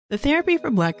The Therapy for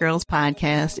Black Girls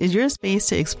podcast is your space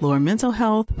to explore mental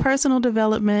health, personal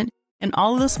development, and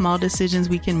all of the small decisions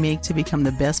we can make to become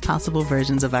the best possible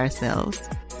versions of ourselves.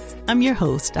 I'm your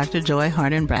host, Dr. Joy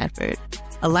Harden Bradford,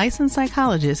 a licensed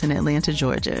psychologist in Atlanta,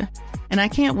 Georgia, and I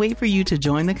can't wait for you to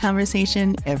join the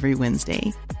conversation every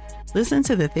Wednesday. Listen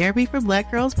to the Therapy for Black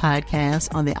Girls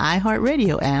podcast on the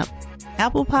iHeartRadio app,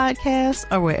 Apple Podcasts,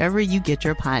 or wherever you get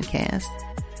your podcasts.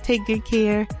 Take good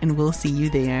care, and we'll see you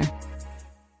there.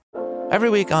 Every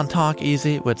week on Talk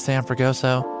Easy with Sam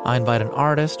Fragoso, I invite an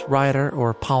artist, writer,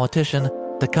 or politician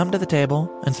to come to the table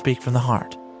and speak from the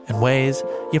heart in ways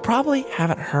you probably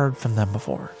haven't heard from them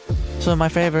before. Some of my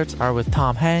favorites are with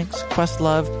Tom Hanks,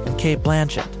 Questlove, and Cate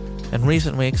Blanchett. In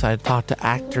recent weeks, I talked to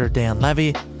actor Dan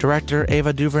Levy, director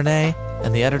Ava DuVernay,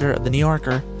 and the editor of The New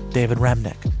Yorker, David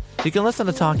Remnick. You can listen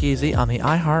to Talk Easy on the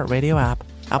iHeartRadio app,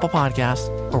 Apple Podcasts,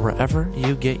 or wherever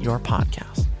you get your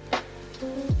podcasts.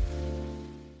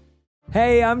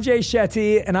 Hey, I'm Jay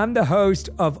Shetty, and I'm the host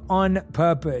of On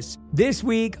Purpose. This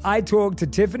week, I talked to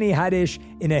Tiffany Haddish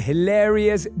in a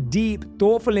hilarious, deep,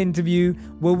 thoughtful interview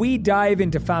where we dive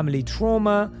into family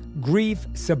trauma, grief,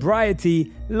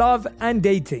 sobriety, love, and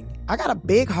dating. I got a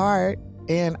big heart,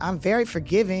 and I'm very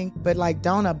forgiving, but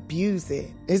don't abuse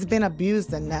it. It's been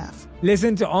abused enough.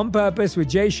 Listen to On Purpose with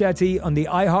Jay Shetty on the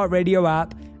iHeartRadio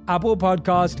app, Apple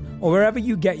Podcast, or wherever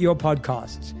you get your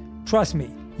podcasts. Trust me,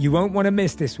 you won't want to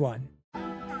miss this one.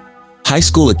 High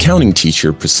school accounting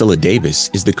teacher Priscilla Davis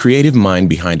is the creative mind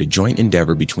behind a joint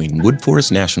endeavor between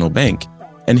Woodforest National Bank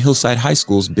and Hillside High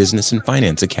School's Business and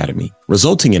Finance Academy,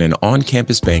 resulting in an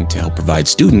on-campus bank to help provide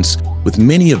students with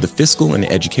many of the fiscal and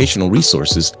educational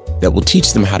resources that will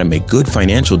teach them how to make good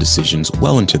financial decisions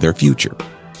well into their future.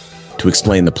 To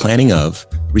explain the planning of,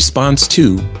 response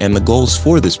to, and the goals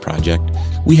for this project,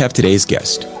 we have today's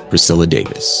guest, Priscilla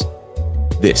Davis.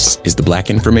 This is the Black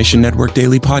Information Network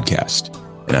Daily Podcast,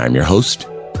 and I'm your host,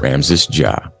 Ramses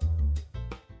Ja.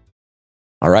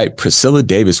 All right, Priscilla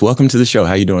Davis, welcome to the show.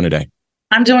 How are you doing today?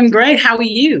 I'm doing great. How are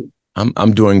you?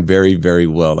 I'm doing very, very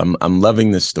well. I'm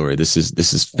loving this story. This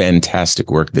is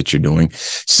fantastic work that you're doing.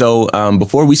 So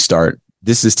before we start,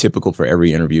 this is typical for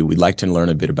every interview. We'd like to learn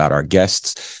a bit about our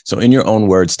guests. So in your own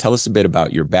words, tell us a bit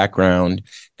about your background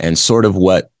and sort of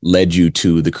what led you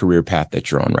to the career path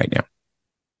that you're on right now.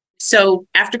 So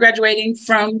after graduating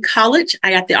from college, I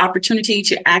got the opportunity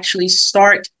to actually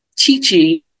start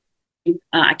teaching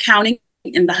accounting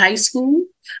in the high school.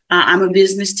 I'm a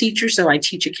business teacher, so I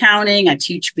teach accounting, I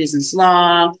teach business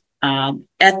law,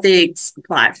 ethics,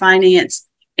 applied finance.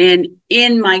 And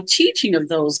in my teaching of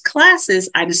those classes,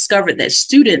 I discovered that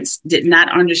students did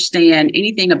not understand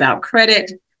anything about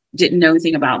credit, didn't know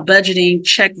anything about budgeting,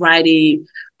 check writing,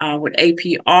 what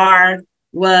APR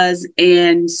was.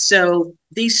 And so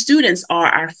these students are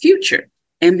our future.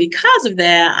 And because of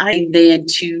that, I then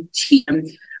to teach them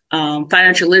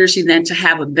financial literacy, then to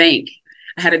have a bank.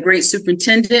 I had a great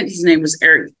superintendent. His name was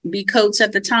Eric B. Coates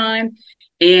at the time.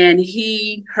 And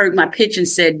he heard my pitch and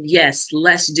said, yes,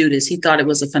 let's do this. He thought it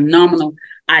was a phenomenal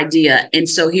idea. And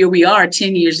so here we are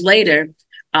 10 years later,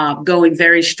 going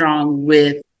very strong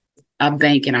with a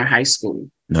bank in our high school.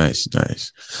 Nice.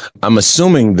 I'm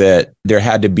assuming that there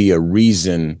had to be a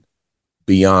reason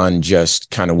beyond just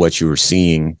kind of what you were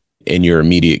seeing in your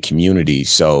immediate community.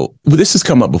 So this has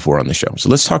come up before on the show. So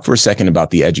let's talk for a second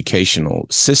about the educational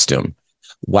system.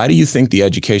 Why do you think the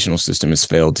educational system has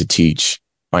failed to teach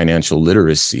financial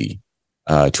literacy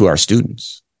to our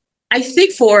students? I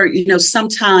think for, some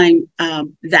time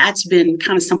that's been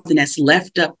kind of something that's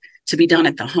left up to be done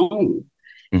at the home.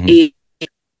 Mm-hmm.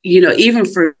 And, even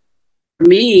for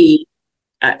me,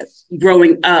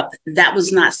 growing up, that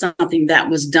was not something that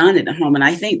was done at the home. And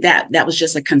I think that was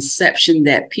just a conception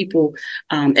that people,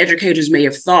 educators may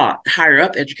have thought, higher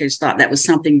up educators thought that was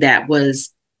something that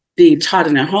was being taught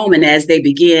in a home. And as they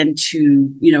began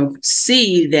to,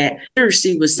 see that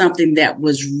literacy was something that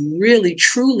was really,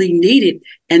 truly needed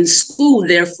in school,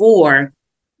 therefore,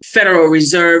 Federal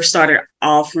Reserve started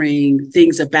offering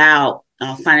things about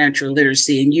financial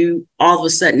literacy. And you all of a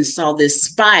sudden saw this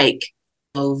spike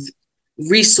of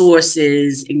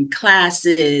resources and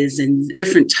classes and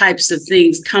different types of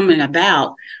things coming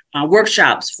about,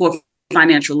 workshops for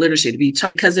financial literacy to be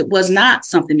taught, because it was not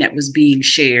something that was being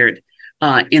shared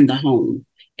in the home.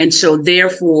 And so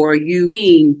therefore you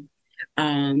being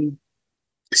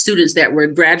students that were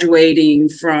graduating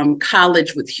from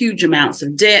college with huge amounts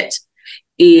of debt,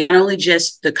 and not only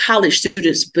just the college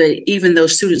students, but even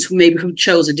those students who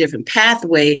chose a different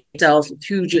pathway, with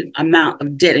huge amount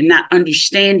of debt and not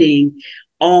understanding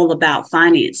all about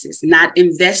finances, not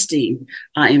investing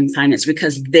in finance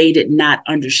because they did not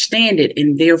understand it.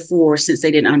 And therefore, since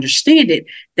they didn't understand it,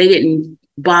 they didn't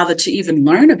bother to even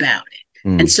learn about it.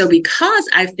 And so because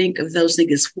I think of those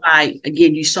things is why,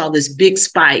 again, you saw this big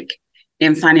spike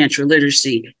in financial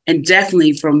literacy. And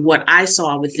definitely from what I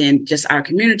saw within just our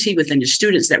community, within the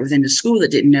students that were in the school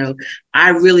that didn't know, I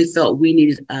really felt we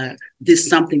needed this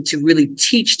something to really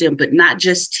teach them, but not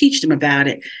just teach them about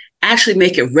it, actually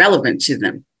make it relevant to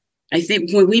them. I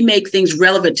think when we make things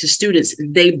relevant to students,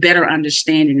 they better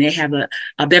understand and they have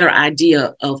a better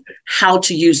idea of how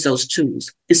to use those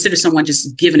tools instead of someone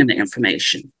just giving them the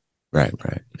information. Right.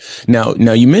 Now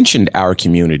you mentioned our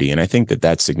community, and I think that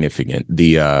that's significant.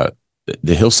 The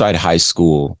Hillside High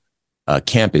School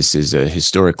campus is a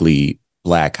historically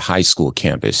Black high school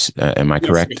campus. Am I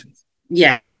correct?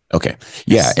 Yeah. Okay.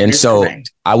 Yeah. And so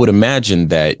correct. I would imagine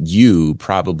that you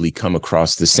probably come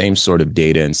across the same sort of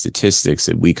data and statistics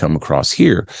that we come across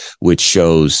here, which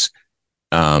shows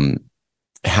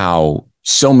how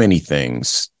so many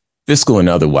things, fiscal and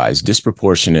otherwise,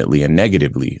 disproportionately and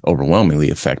negatively, overwhelmingly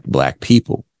affect Black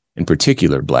people, in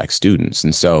particular Black students.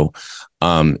 And so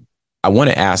I want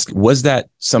to ask, was that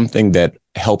something that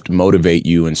helped motivate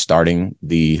you in starting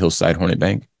the Hillside Hornet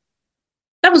Bank?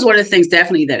 That was one of the things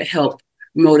definitely that helped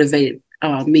motivate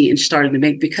me in starting the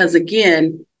bank, because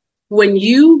again, when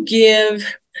you give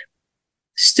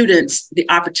students the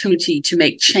opportunity to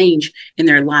make change in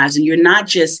their lives, and you're not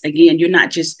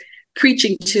just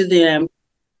preaching to them,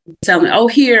 telling them, oh,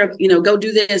 here, go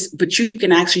do this, but you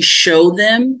can actually show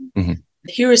them.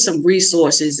 Here are some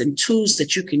resources and tools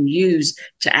that you can use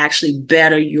to actually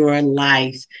better your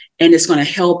life. And it's going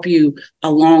to help you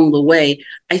along the way.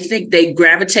 I think they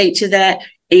gravitate to that,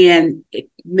 and it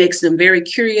makes them very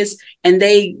curious. And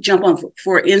they jump on,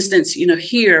 for instance,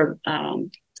 here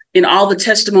in all the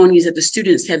testimonies that the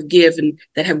students have given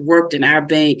that have worked in our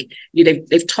bank,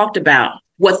 they've talked about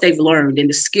what they've learned and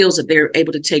the skills that they're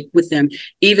able to take with them.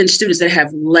 Even students that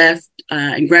have left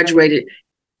and graduated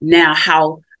now,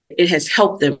 how it has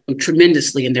helped them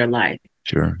tremendously in their life.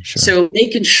 Sure. So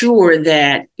making sure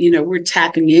that, we're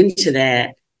tapping into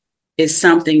that is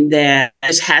something that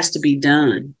just has to be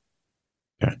done.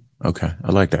 Yeah. Okay.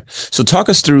 I like that. So talk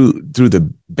us through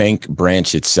the bank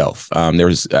branch itself.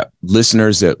 There's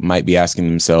listeners that might be asking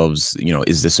themselves,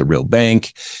 is this a real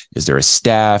bank? Is there a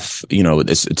staff?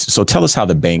 So tell us how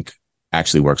the bank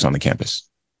actually works on the campus.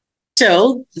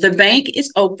 So the bank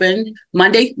is open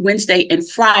Monday, Wednesday, and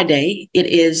Friday. It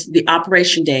is the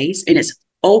operation days, and it's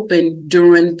open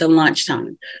during the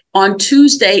lunchtime. On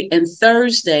Tuesday and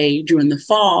Thursday during the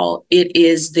fall, it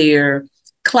is their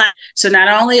class. So not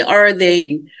only are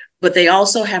they, but they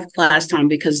also have class time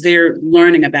because they're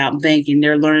learning about banking.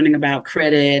 They're learning about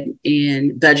credit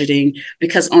and budgeting,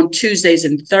 because on Tuesdays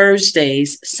and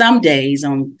Thursdays, some days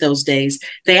on those days,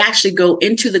 they actually go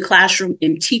into the classroom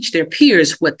and teach their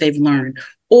peers what they've learned.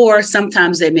 Or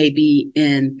sometimes they may be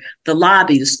in the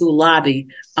lobby, the school lobby,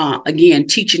 again,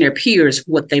 teaching their peers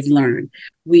what they've learned.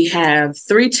 We have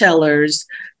 3 tellers,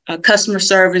 a customer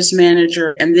service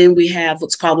manager, and then we have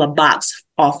what's called a box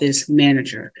office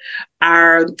manager.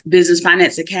 Our Business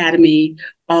Finance Academy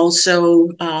also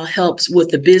helps with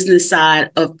the business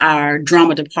side of our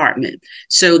drama department.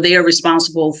 So they are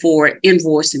responsible for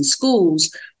invoicing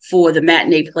schools for the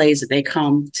matinee plays that they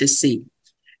come to see.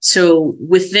 So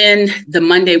within the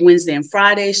Monday, Wednesday, and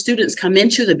Friday, students come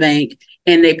into the bank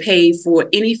and they pay for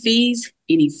any fees,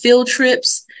 any field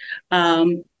trips,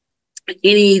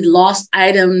 any lost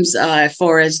items as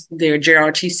far as their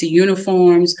JRTC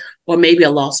uniforms, or maybe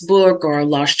a lost book or a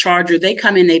lost charger. They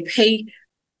come in, they pay.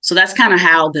 So that's kind of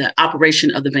how the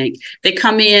operation of the bank. They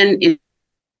come in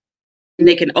and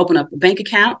they can open up a bank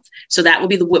account. So that will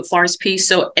be the Wood Forest piece.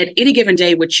 So at any given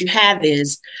day, what you have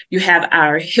is you have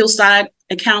our Hillside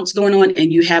accounts going on,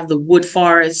 and you have the Wood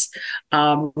Forest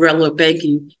regular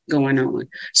banking going on.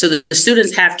 So the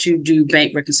students have to do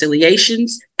bank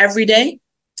reconciliations every day.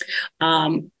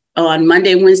 On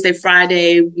Monday, Wednesday,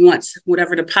 Friday, once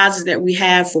whatever deposit that we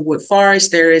have for Wood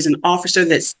Forest, there is an officer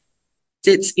that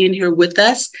sits in here with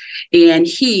us, and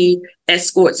he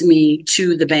escorts me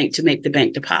to the bank to make the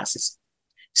bank deposits.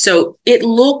 So it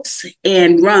looks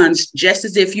and runs just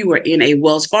as if you were in a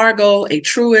Wells Fargo, a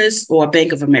Truist, or a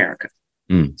Bank of America.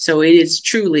 So it is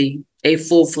truly a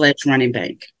full-fledged running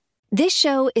bank. This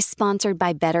show is sponsored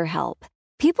by BetterHelp.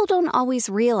 People don't always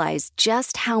realize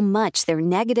just how much their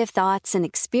negative thoughts and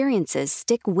experiences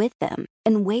stick with them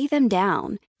and weigh them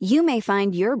down. You may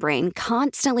find your brain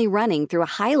constantly running through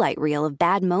a highlight reel of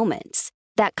bad moments.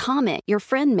 That comment your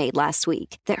friend made last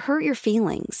week that hurt your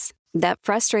feelings. That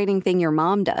frustrating thing your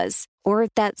mom does. Or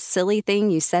that silly thing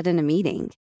you said in a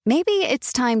meeting. Maybe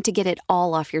it's time to get it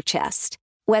all off your chest.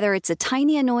 Whether it's a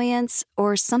tiny annoyance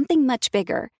or something much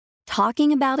bigger,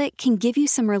 talking about it can give you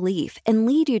some relief and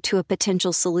lead you to a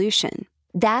potential solution.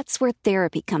 That's where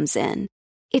therapy comes in.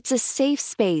 It's a safe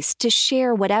space to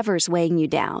share whatever's weighing you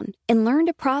down and learn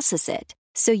to process it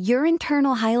so your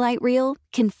internal highlight reel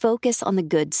can focus on the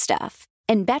good stuff.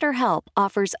 And BetterHelp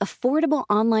offers affordable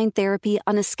online therapy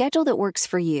on a schedule that works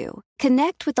for you.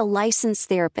 Connect with a licensed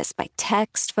therapist by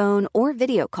text, phone, or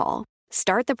video call.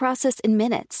 Start the process in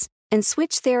minutes and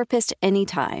switch therapist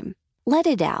anytime. Let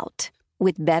it out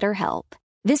with BetterHelp.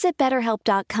 Visit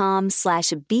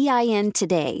BetterHelp.com/BIN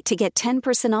today to get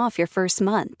 10% off your first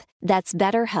month. That's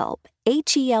BetterHelp,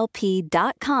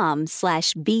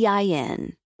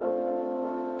 HELP.com/BIN.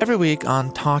 Every week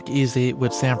on Talk Easy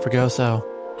with Sam Fragoso,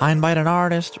 I invite an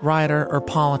artist, writer, or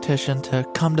politician to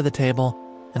come to the table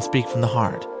and speak from the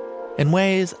heart in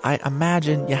ways I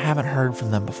imagine you haven't heard from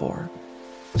them before.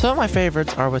 Some of my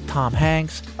favorites are with Tom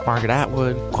Hanks, Margaret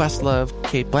Atwood, Questlove,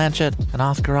 Cate Blanchett, and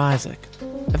Oscar Isaac.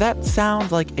 If that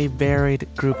sounds like a varied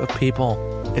group of people,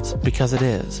 it's because it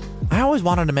is. I always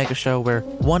wanted to make a show where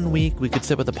one week we could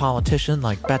sit with a politician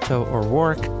like Beto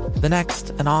O'Rourke, the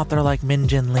next an author like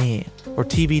Min-Jin Lee, or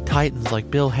TV titans like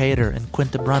Bill Hader and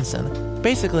Quinta Brunson.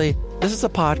 Basically, this is a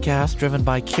podcast driven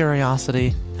by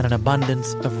curiosity and an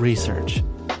abundance of research.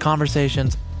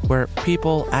 Conversations where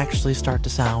people actually start to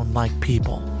sound like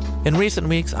people. In recent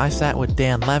weeks, I sat with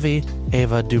Dan Levy,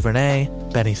 Ava DuVernay,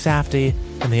 Benny Safdie,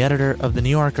 and the editor of The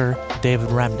New Yorker, David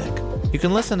Remnick. You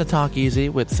can listen to Talk Easy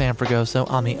with Sam Fragoso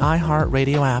on the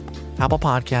iHeartRadio app, Apple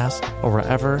Podcasts, or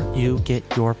wherever you get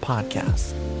your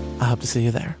podcasts. I hope to see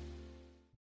you there.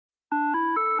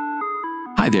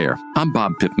 Hi there, I'm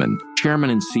Bob Pittman, Chairman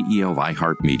and CEO of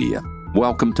iHeartMedia.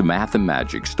 Welcome to Math and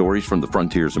Magic, Stories from the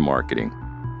Frontiers of Marketing.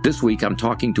 This week, I'm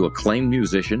talking to acclaimed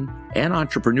musician and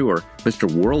entrepreneur, Mr.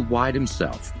 Worldwide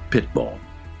himself, Pitbull.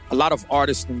 A lot of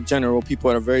artists in general, people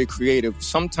that are very creative,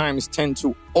 sometimes tend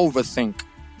to overthink.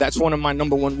 That's one of my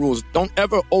number one rules. Don't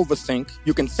ever overthink.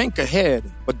 You can think ahead,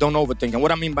 but don't overthink. And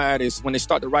what I mean by that is when they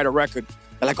start to write a record,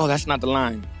 they're like, oh, that's not the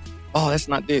line. Oh, that's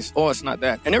not this. Oh, it's not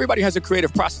that. And everybody has a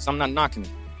creative process. I'm not knocking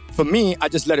it. For me, I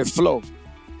just let it flow.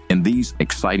 In these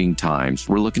exciting times,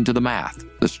 we're looking to the math,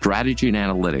 the strategy and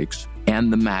analytics,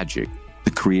 and the magic,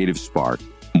 the creative spark,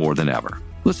 more than ever.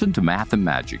 Listen to Math and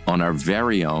Magic on our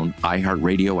very own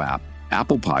iHeartRadio app,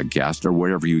 Apple Podcast, or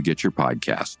wherever you get your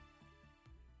podcasts.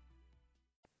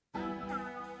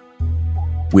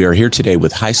 We are here today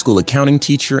with high school accounting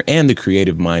teacher and the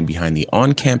creative mind behind the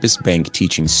on-campus bank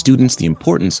teaching students the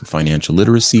importance of financial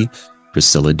literacy,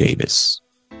 Priscilla Davis.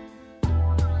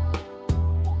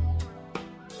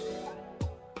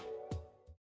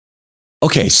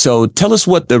 Okay, so tell us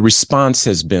what the response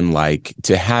has been like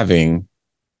to having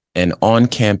an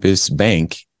on-campus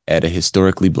bank at a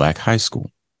historically Black high school.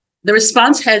 The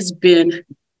response has been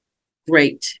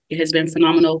great. It has been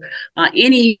phenomenal.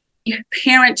 Any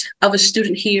parent of a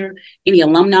student here, any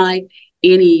alumni,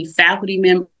 any faculty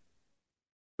member,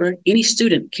 any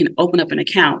student can open up an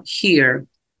account here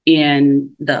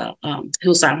in the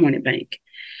Hillside Hornet Bank.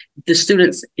 The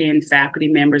students and faculty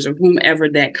members or whomever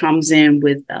that comes in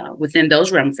with within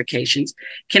those ramifications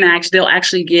they'll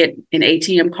actually get an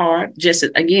ATM card just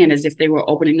again as if they were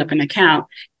opening up an account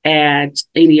at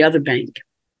any other bank.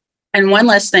 And one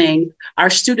last thing, our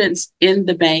students in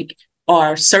the bank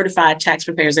are certified tax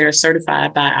preparers. They are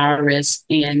certified by IRS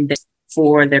and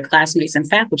for their classmates and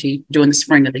faculty during the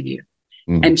spring of the year.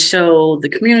 Mm-hmm. And so the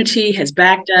community has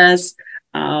backed us,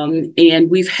 and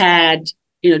we've had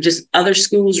just other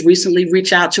schools recently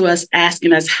reach out to us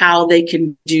asking us how they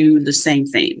can do the same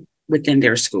thing within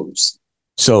their schools.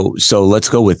 So let's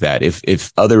go with that.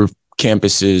 If other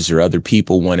campuses or other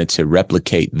people wanted to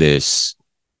replicate this,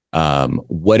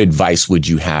 what advice would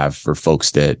you have for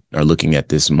folks that are looking at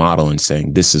this model and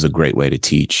saying, this is a great way to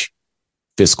teach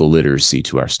fiscal literacy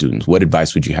to our students? What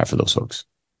advice would you have for those folks?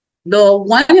 The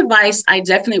one advice I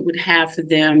definitely would have for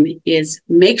them is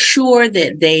make sure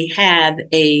that they have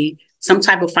some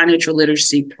type of financial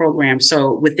literacy program.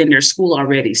 So within their school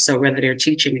already. So whether they're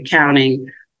teaching accounting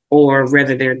or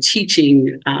whether they're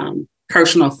teaching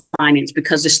personal finance,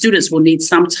 because the students will need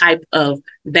some type of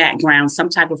background, some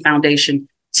type of foundation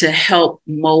to help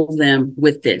mold them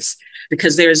with this,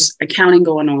 because there's accounting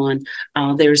going on.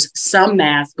 There's some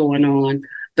math going on.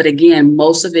 But again,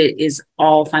 most of it is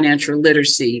all financial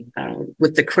literacy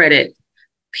with the credit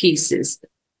pieces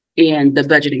and the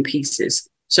budgeting pieces.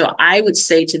 So I would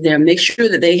say to them, make sure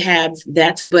that they have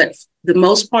that. But the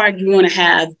most part, you want to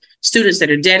have students that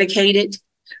are dedicated.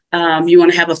 You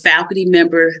want to have a faculty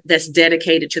member that's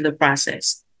dedicated to the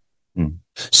process.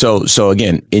 So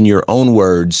again, in your own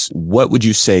words, what would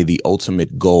you say the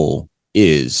ultimate goal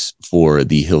is for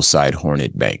the Hillside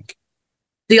Hornet Bank?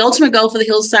 The ultimate goal for the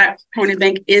Hillside Hornet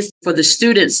Bank is for the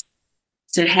students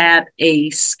to have a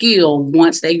skill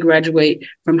once they graduate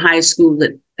from high school,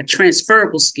 that a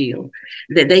transferable skill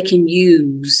that they can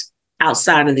use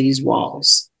outside of these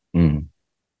walls.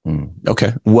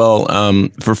 Okay. Well,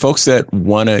 for folks that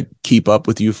want to keep up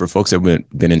with you, for folks that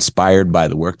have been inspired by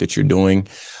the work that you're doing,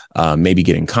 maybe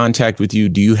get in contact with you,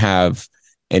 do you have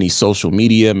any social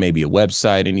media, maybe a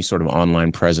website, any sort of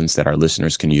online presence that our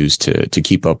listeners can use to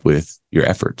keep up with your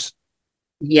efforts?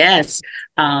 Yes.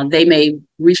 They may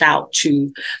reach out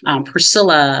to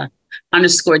Priscilla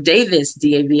 _Davis,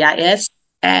 DAVIS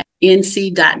at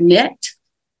nc.net.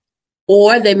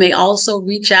 Or they may also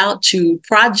reach out to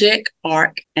Project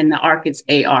ARC, and the ARC is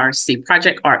ARC,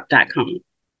 projectarc.com.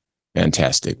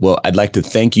 Fantastic. Well, I'd like to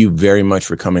thank you very much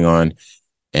for coming on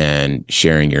and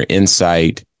sharing your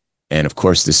insight and, of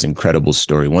course, this incredible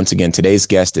story. Once again, today's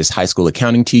guest is high school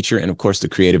accounting teacher and, of course, the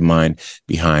creative mind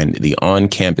behind the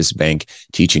on-campus bank,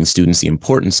 teaching students the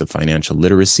importance of financial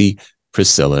literacy,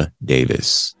 Priscilla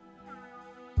Davis.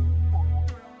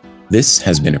 This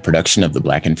has been a production of the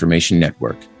Black Information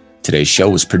Network. Today's show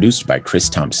was produced by Chris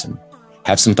Thompson.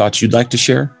 Have some thoughts you'd like to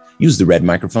share? Use the red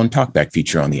microphone talkback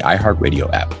feature on the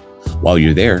iHeartRadio app. While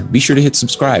you're there, be sure to hit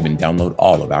subscribe and download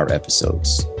all of our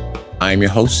episodes. I am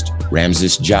your host,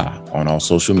 Ramses Ja, on all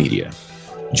social media.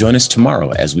 Join us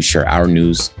tomorrow as we share our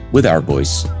news with our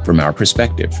voice from our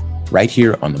perspective, right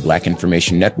here on the Black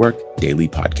Information Network Daily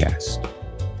Podcast.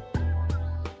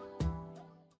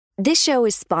 This show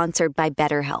is sponsored by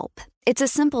BetterHelp. It's a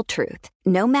simple truth.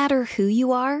 No matter who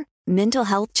you are, mental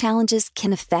health challenges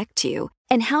can affect you,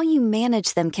 and how you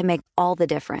manage them can make all the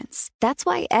difference. That's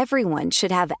why everyone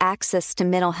should have access to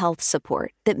mental health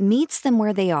support that meets them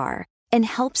where they are and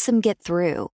helps them get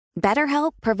through.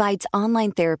 BetterHelp provides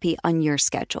online therapy on your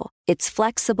schedule. It's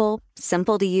flexible,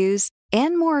 simple to use,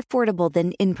 and more affordable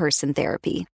than in-person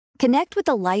therapy. Connect with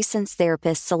a licensed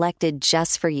therapist selected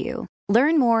just for you.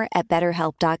 Learn more at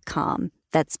BetterHelp.com.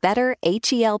 That's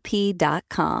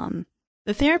BetterHelp.com.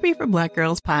 The Therapy for Black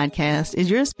Girls podcast is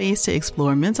your space to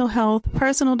explore mental health,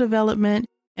 personal development,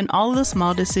 and all of the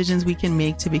small decisions we can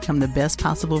make to become the best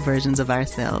possible versions of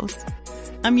ourselves.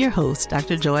 I'm your host,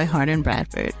 Dr. Joy Harden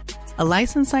Bradford, a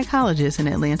licensed psychologist in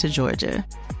Atlanta, Georgia,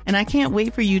 and I can't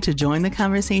wait for you to join the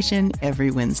conversation every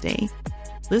Wednesday.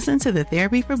 Listen to the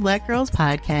Therapy for Black Girls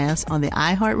podcast on the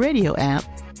iHeartRadio app,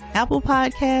 Apple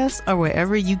Podcasts, or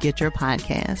wherever you get your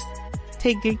podcasts.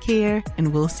 Take good care,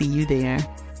 and we'll see you there.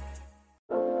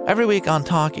 Every week on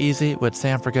Talk Easy with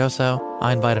Sam Fragoso,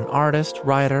 I invite an artist,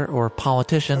 writer, or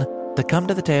politician to come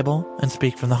to the table and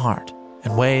speak from the heart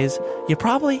in ways you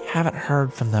probably haven't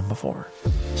heard from them before.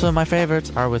 Some of my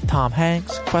favorites are with Tom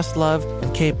Hanks, Questlove,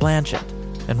 and Cate Blanchett.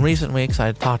 In recent weeks,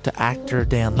 I talked to actor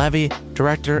Dan Levy,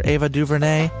 director Ava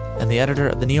DuVernay, and the editor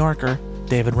of The New Yorker,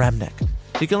 David Remnick.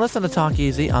 You can listen to Talk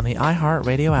Easy on the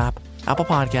iHeartRadio app, Apple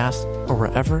Podcasts, or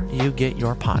wherever you get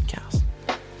your podcasts.